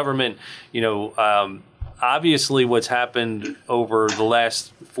from the government. Obviously, what's happened over the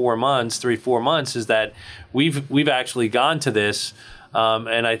last 4 months, is that we've actually gone to this.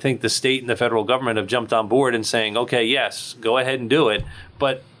 And I think the state and the federal government have jumped on board and saying, okay, yes, go ahead and do it.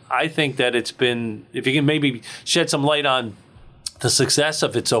 But I think that it's been, if you can maybe shed some light on the success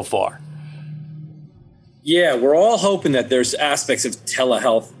of it so far. Yeah, we're all hoping that there's aspects of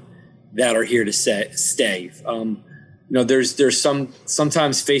telehealth that are here to stay. There's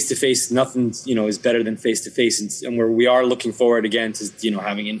sometimes face-to-face, nothing, is better than face-to-face. And where we are looking forward again to,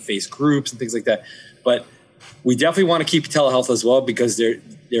 having in-face groups and things like that. But we definitely want to keep telehealth as well, because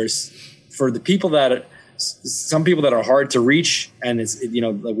there's for the people some people that are hard to reach, and it's,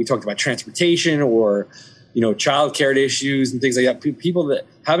 like we talked about transportation or, childcare issues and things like that. People that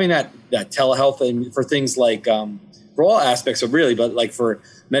having that telehealth, and for things like, for all aspects of really, but like for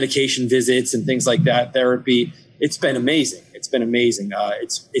medication visits and things like that, therapy, it's been amazing.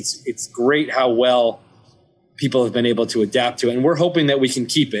 It's great how well people have been able to adapt to it. And we're hoping that we can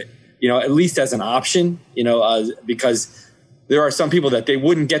keep it, at least as an option, because there are some people that they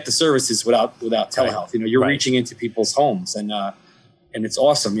wouldn't get the services without telehealth. You're reaching into people's homes, and it's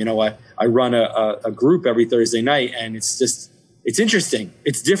awesome. I run a group every Thursday night, and it's interesting.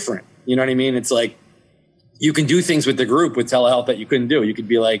 It's different. You know what I mean? It's like you can do things with the group with telehealth that you couldn't do. You could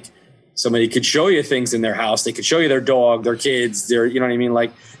be like, somebody could show you things in their house. They could show you their dog, their kids, their, you know what I mean?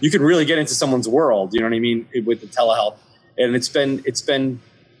 Like, you could really get into someone's world, you know what I mean, with the telehealth. And it's been,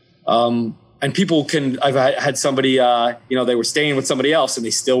 and people can, I've had somebody, they were staying with somebody else and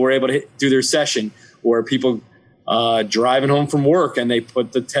they still were able to do their session, or people driving home from work and they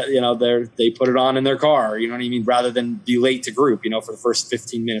put they put it on in their car, you know what I mean, rather than be late to group, for the first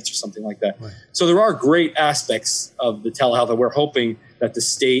 15 minutes or something like that. Right. So there are great aspects of the telehealth, and we're hoping that the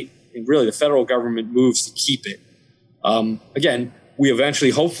state and really the federal government moves to keep it. Again, we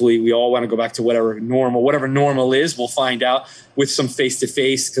eventually, hopefully, we all want to go back to whatever normal is. We'll find out with some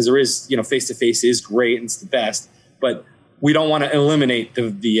face-to-face, because there is, face-to-face is great and it's the best, but we don't want to eliminate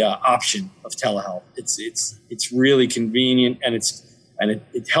the option of telehealth. It's really convenient, and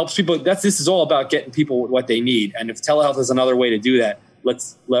it helps people. This is all about getting people what they need. And if telehealth is another way to do that,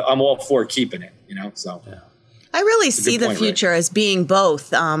 I'm all for keeping it, so. Yeah. I really see the future as being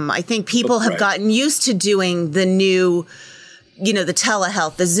both. I think people have gotten used to doing the new, the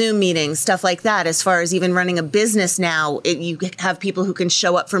telehealth, the Zoom meetings, stuff like that. As far as even running a business now, you have people who can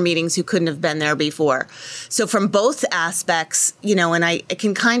show up for meetings who couldn't have been there before. So from both aspects, and I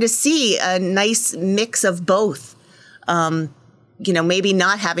can kind of see a nice mix of both. Maybe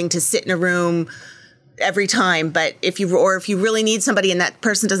not having to sit in a room every time, but if you really need somebody and that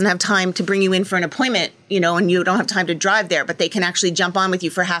person doesn't have time to bring you in for an appointment, and you don't have time to drive there, but they can actually jump on with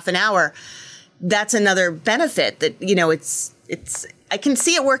you for half an hour, that's another benefit that, it's I can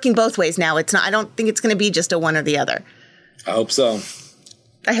see it working both ways now. It's not, I don't think it's going to be just a one or the other. I hope so.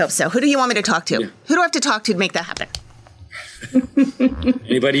 Who do you want me to talk to? Yeah. Who do I have to talk to make that happen?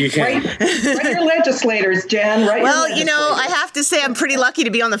 Anybody you can. Write your legislators, Jen. I have to say I'm pretty lucky to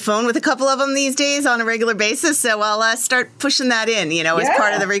be on the phone with a couple of them these days on a regular basis. So I'll start pushing that in, as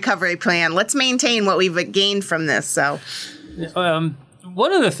part of the recovery plan. Let's maintain what we've gained from this. So,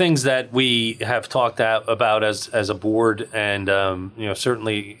 one of the things that we have talked about as a board, and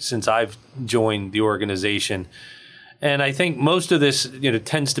certainly since I've joined the organization, and I think most of this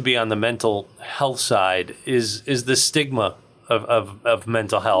tends to be on the mental health side, is the stigma of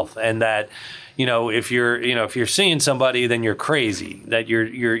mental health, and that if you're seeing somebody, then you're crazy, that you're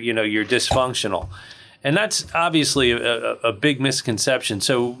dysfunctional, and that's obviously a big misconception.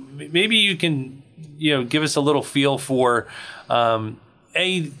 So maybe you can give us a little feel for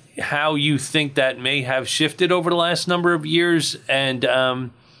how you think that may have shifted over the last number of years, and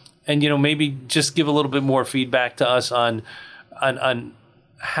maybe just give a little bit more feedback to us on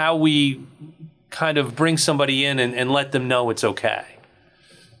how we kind of bring somebody in and let them know it's okay.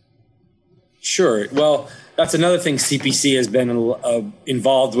 Sure. Well, that's another thing CPC has been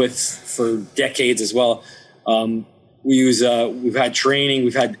involved with for decades as well. We've had training.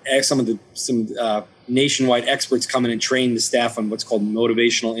 We've had some nationwide experts come in and train the staff on what's called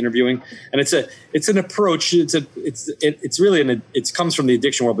motivational interviewing, and it's an approach. It comes from the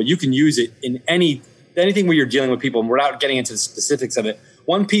addiction world, but you can use it in anything where you're dealing with people. And without getting into the specifics of it,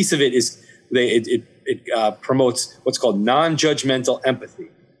 one piece of it is it promotes what's called non-judgmental empathy.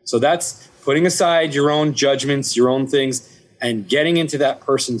 So that's putting aside your own judgments, your own things, and getting into that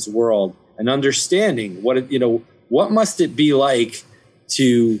person's world and understanding what must it be like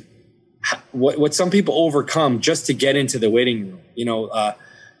to what some people overcome just to get into the waiting room.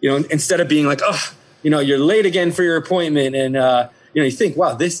 Instead of being like, you're late again for your appointment, and you think,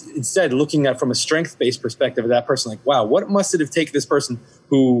 wow, this, instead looking at from a strength-based perspective of that person, like, wow, what must it have taken this person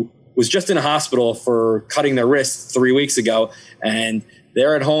who was just in a hospital for cutting their wrist 3 weeks ago, and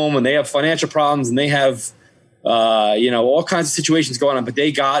they're at home and they have financial problems and they have, all kinds of situations going on, but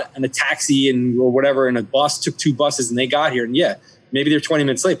they got in a taxi or whatever, and a bus took 2 buses and they got here. And maybe they're 20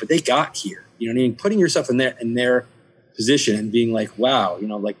 minutes late, but they got here. You know what I mean? Putting yourself in their position and being like, wow,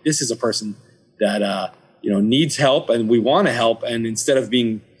 this is a person that, needs help and we want to help. And instead of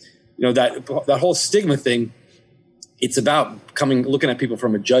being, that whole stigma thing, it's about looking at people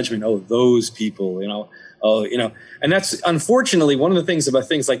from a judgment. Oh, those people, and that's unfortunately one of the things about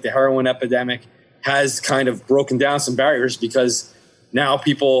things like the heroin epidemic has kind of broken down some barriers, because now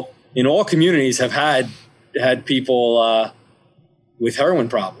people in all communities have had people with heroin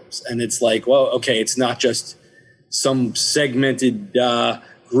problems. And it's like, well, okay, it's not just some segmented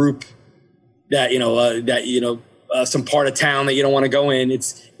group that, some part of town that you don't want to go in.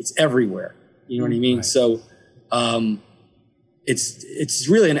 It's everywhere. You know what I mean? Right. So it's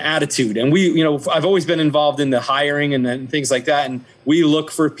really an attitude. And I've always been involved in the hiring and things like that. And we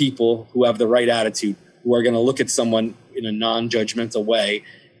look for people who have the right attitude, who are going to look at someone in a non-judgmental way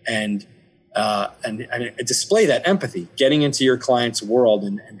and display that empathy, getting into your client's world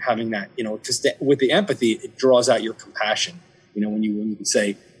and having that, because with the empathy, it draws out your compassion. When you can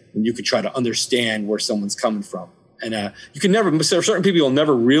say, and you can try to understand where someone's coming from. And you can never, so certain people you'll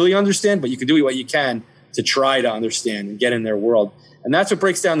never really understand, but you can do what you can to try to understand and get in their world. And that's what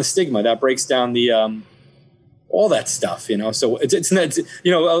breaks down the stigma. That breaks down the all that stuff, you know. So it's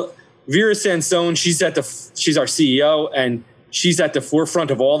you know, Vera Sansone, she's our CEO, and she's at the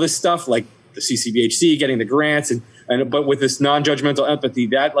forefront of all this stuff, like the CCBHC, getting the grants, but with this non-judgmental empathy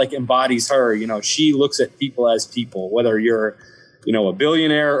that like embodies her. You know, she looks at people as people, whether you're, you know, a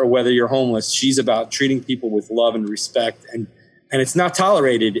billionaire or whether you're homeless. She's about treating people with love and respect, and it's not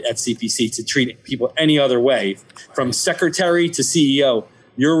tolerated at CPC to treat people any other way. From secretary to CEO,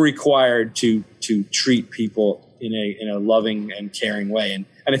 you're required to treat people in a loving and caring way. And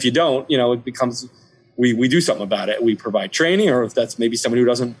if you don't, you know, it becomes, we do something about it. We provide training, or if that's maybe someone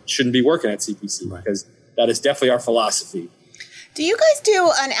who shouldn't be working at CPC, right, because that is definitely our philosophy. Do you guys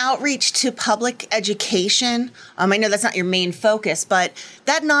do an outreach to public education? I know that's not your main focus, but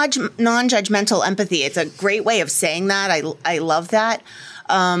that non-judgmental empathy, it's a great way of saying that. I love that.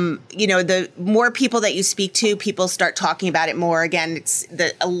 You know, the more people that you speak to, people start talking about it more. Again, it's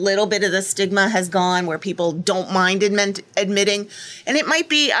a little bit of the stigma has gone where people don't mind admitting. And it might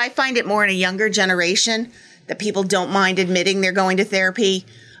be, I find it more in a younger generation that people don't mind admitting they're going to therapy,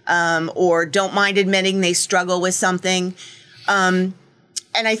 or don't mind admitting they struggle with something. And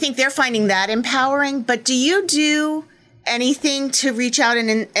I think they're finding that empowering. But do you do anything to reach out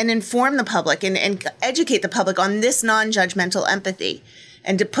and inform the public and educate the public on this non-judgmental empathy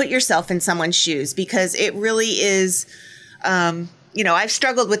and to put yourself in someone's shoes? Because it really is, you know, I've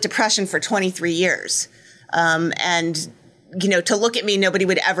struggled with depression for 23 years. And, you know, to look at me, nobody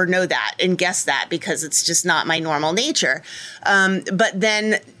would ever know that and guess that because it's just not my normal nature. But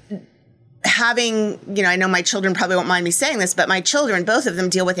then having, you know, I know my children probably won't mind me saying this, but my children, both of them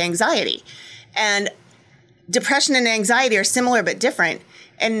deal with anxiety. And depression and anxiety are similar but different.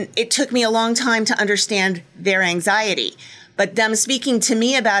 And it took me a long time to understand their anxiety. But them speaking to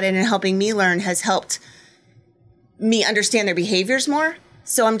me about it and helping me learn has helped me understand their behaviors more.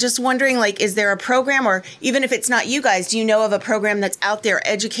 So I'm just wondering, like, is there a program, or even if it's not you guys, do you know of a program that's out there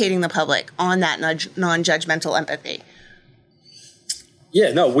educating the public on that non-judgmental empathy?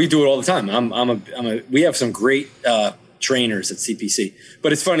 Yeah, no, we do it all the time. We have some great trainers at CPC.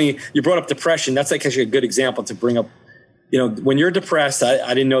 But it's funny, you brought up depression. That's like actually a good example to bring up. You know, when you're depressed,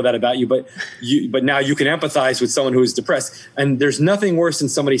 I didn't know that about you, but now you can empathize with someone who is depressed. And there's nothing worse than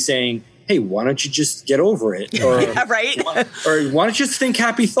somebody saying, hey, why don't you just get over it? Or, yeah, right. Or why don't you just think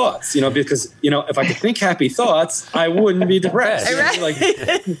happy thoughts? You know, because, you know, if I could think happy thoughts, I wouldn't be depressed. You know? Like,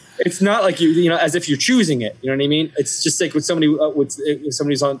 it's not like you know, as if you're choosing it. You know what I mean? It's just like with somebody who's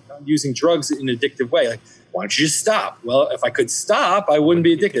using drugs in an addictive way. Like, why don't you just stop? Well, if I could stop, I wouldn't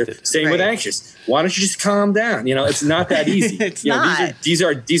be addicted. Same with anxious. Why don't you just calm down? You know, it's not that easy. It's you know, not. These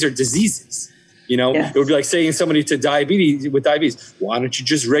are diseases. You know, It would be like saying somebody with diabetes, why don't you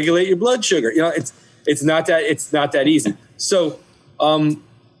just regulate your blood sugar? You know, it's not that easy. So,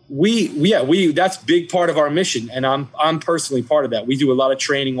 we that's a big part of our mission, and I'm personally part of that. We do a lot of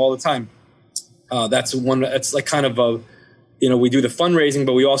training all the time. That's like kind of a, you know, we do the fundraising,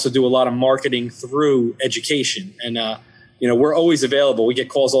 but we also do a lot of marketing through education. And, you know, we're always available. We get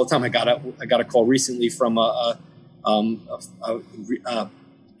calls all the time. I got a call recently from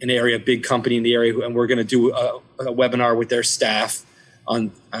an area, big company in the area, and we're going to do a webinar with their staff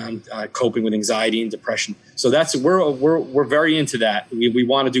on coping with anxiety and depression. So we're very into that. We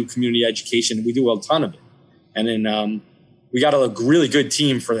want to do community education. We do a ton of it. And then we got a really good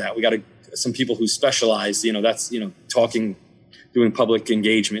team for that. We got some people who specialize, you know, that's, you know, doing public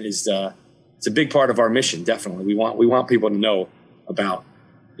engagement is it's a big part of our mission. Definitely. We want people to know about,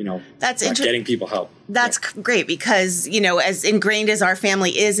 you know, that's getting people help. That's great because, you know, as ingrained as our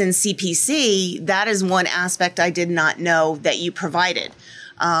family is in CPC, that is one aspect I did not know that you provided.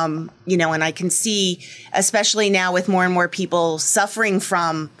 You know, and I can see, especially now with more and more people suffering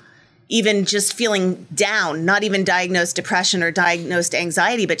from even just feeling down, not even diagnosed depression or diagnosed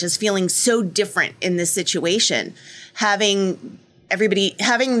anxiety, but just feeling so different in this situation. Having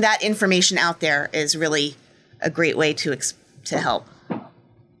that information out there is really a great way to help.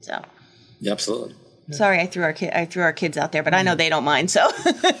 So, yeah, absolutely. Sorry, I threw our kids out there, but I know they don't mind. So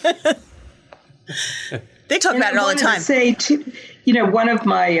they talk about it all the time. To say, you know, one of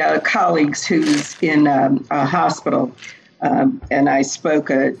my colleagues who's in a hospital, and I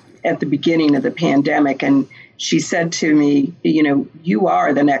spoke at the beginning of the pandemic, and she said to me, you know, you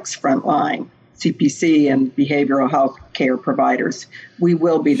are the next front line. CPC and behavioral health care providers, we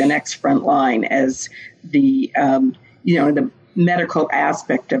will be the next front line as the, you know, the medical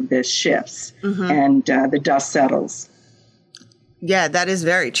aspect of this shifts and the dust settles. Yeah, that is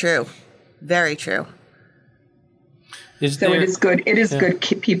very true. Very true. It is good. It is good.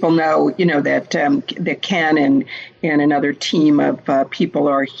 People know, that that Ken and another team of people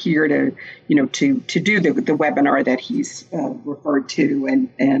are here to, to do the webinar that he's referred to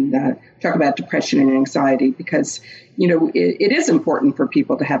and talk about depression and anxiety, because, it is important for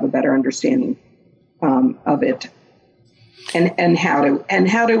people to have a better understanding of it and how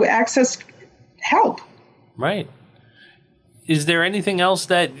to access help. Right. Is there anything else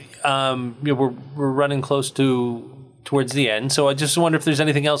that we're running close towards the end? So I just wonder if there's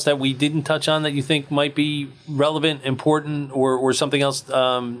anything else that we didn't touch on that you think might be relevant, important, or something else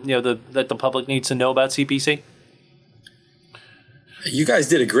that the public needs to know about CPC. You guys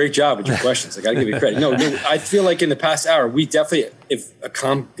did a great job with your questions. I got to give you credit. No, I feel like in the past hour we definitely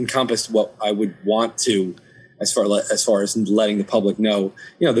encompassed what I would want to. As far as letting the public know,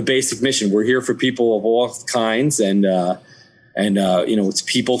 the basic mission. We're here for people of all kinds, and it's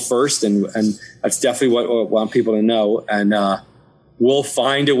people first, and that's definitely what I want people to know. And we'll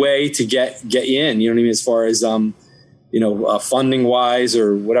find a way to get you in. You know what I mean? As far as funding wise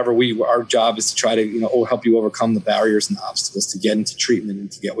or whatever, our job is to try to help you overcome the barriers and the obstacles to get into treatment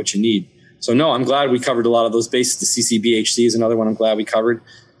and to get what you need. So no, I'm glad we covered a lot of those bases. The CCBHC is another one I'm glad we covered.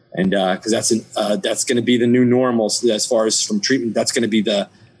 And because that's going to be the new normal as far as from treatment. That's going to be the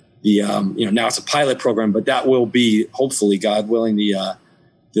now it's a pilot program, but that will be hopefully, God willing, the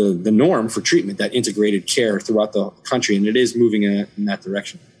norm for treatment, that integrated care throughout the country, and it is moving in that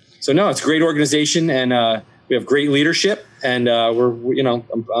direction. So no, it's a great organization, and we have great leadership, and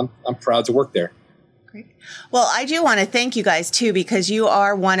I'm proud to work there. Great. Well, I do want to thank you guys too, because you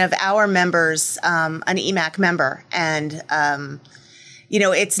are one of our members, an EMACC member, and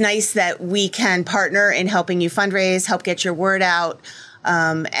it's nice that we can partner in helping you fundraise, help get your word out.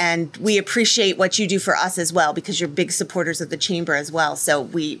 And we appreciate what you do for us as well, because you're big supporters of the Chamber as well. So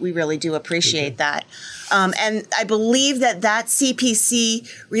we really do appreciate that. And I believe that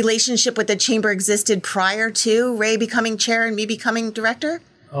CPC relationship with the Chamber existed prior to Ray becoming chair and me becoming director.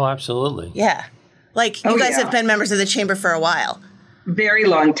 Oh, absolutely. Yeah. You guys have been members of the Chamber for a while. Very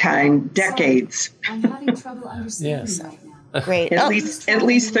long time, decades. I'm having trouble understanding right now. Great. At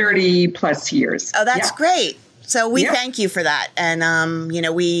least 30 plus years. Oh, that's great. So we thank you for that. And,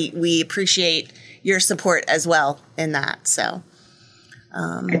 we appreciate your support as well in that. So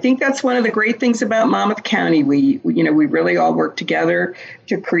I think that's one of the great things about Monmouth County. We really all work together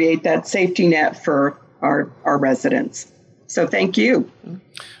to create that safety net for our residents. So thank you.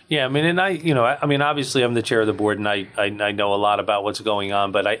 Yeah, obviously I'm the chair of the board, and I know a lot about what's going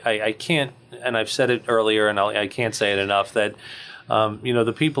on, but I can't, and I've said it earlier, and I can't say it enough, that,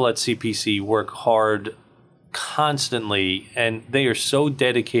 the people at CPC work hard constantly, and they are so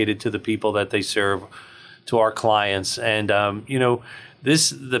dedicated to the people that they serve, to our clients. And,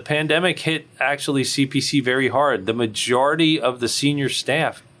 the pandemic hit actually CPC very hard. The majority of the senior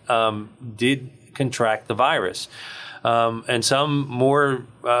staff did contract the virus. And some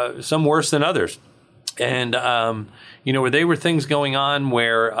worse than others. And, where there were things going on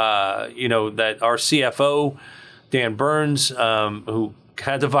where, that our CFO, Dan Burns, who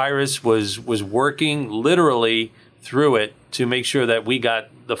had the virus, was working literally through it to make sure that we got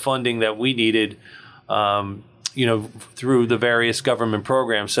the funding that we needed, through the various government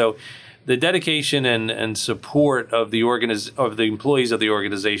programs. So the dedication and support of the employees of the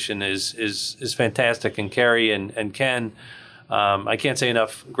organization is fantastic. And Kerry and Ken, I can't say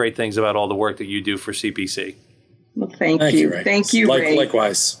enough great things about all the work that you do for CPC. Well, thank you. Ray. Thank you, Ray.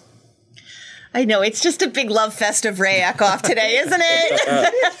 Likewise. I know, it's just a big love fest of Ray Eckhoff today, isn't it?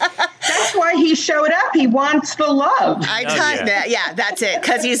 That's why he showed up. He wants the love. Yeah, that's it.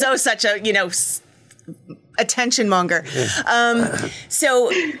 Because he's such a, attention monger. So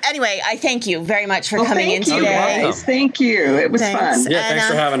anyway, I thank you very much for coming in today. Guys. Thank you. It was fun. Yeah, thanks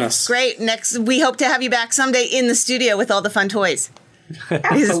for having us. Great. Next, we hope to have you back someday in the studio with all the fun toys.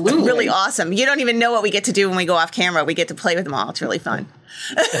 Absolutely. It's really awesome. You don't even know what we get to do when we go off camera. We get to play with them all. It's really fun.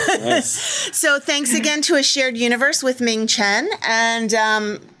 Nice. So thanks again to A Shared Universe with Ming Chen.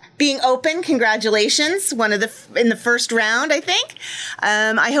 And being open, congratulations. In the first round, I think.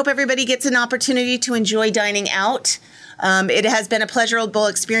 I hope everybody gets an opportunity to enjoy dining out. It has been a pleasurable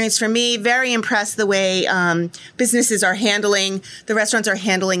experience for me. Very impressed the way businesses are handling, the restaurants are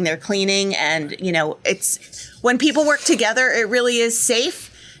handling their cleaning. And, it's when people work together, it really is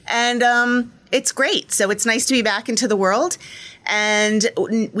safe. And it's great. So it's nice to be back into the world. And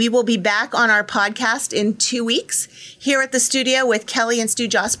we will be back on our podcast in 2 weeks here at the studio with Kelly and Stu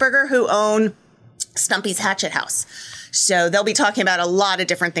Josberger, who own Stumpy's Hatchet House. So they'll be talking about a lot of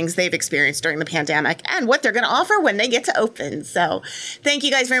different things they've experienced during the pandemic and what they're going to offer when they get to open. So thank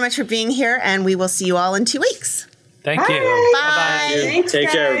you guys very much for being here, and we will see you all in 2 weeks. Thank you. Bye. Thanks, Take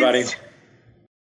care, guys. everybody.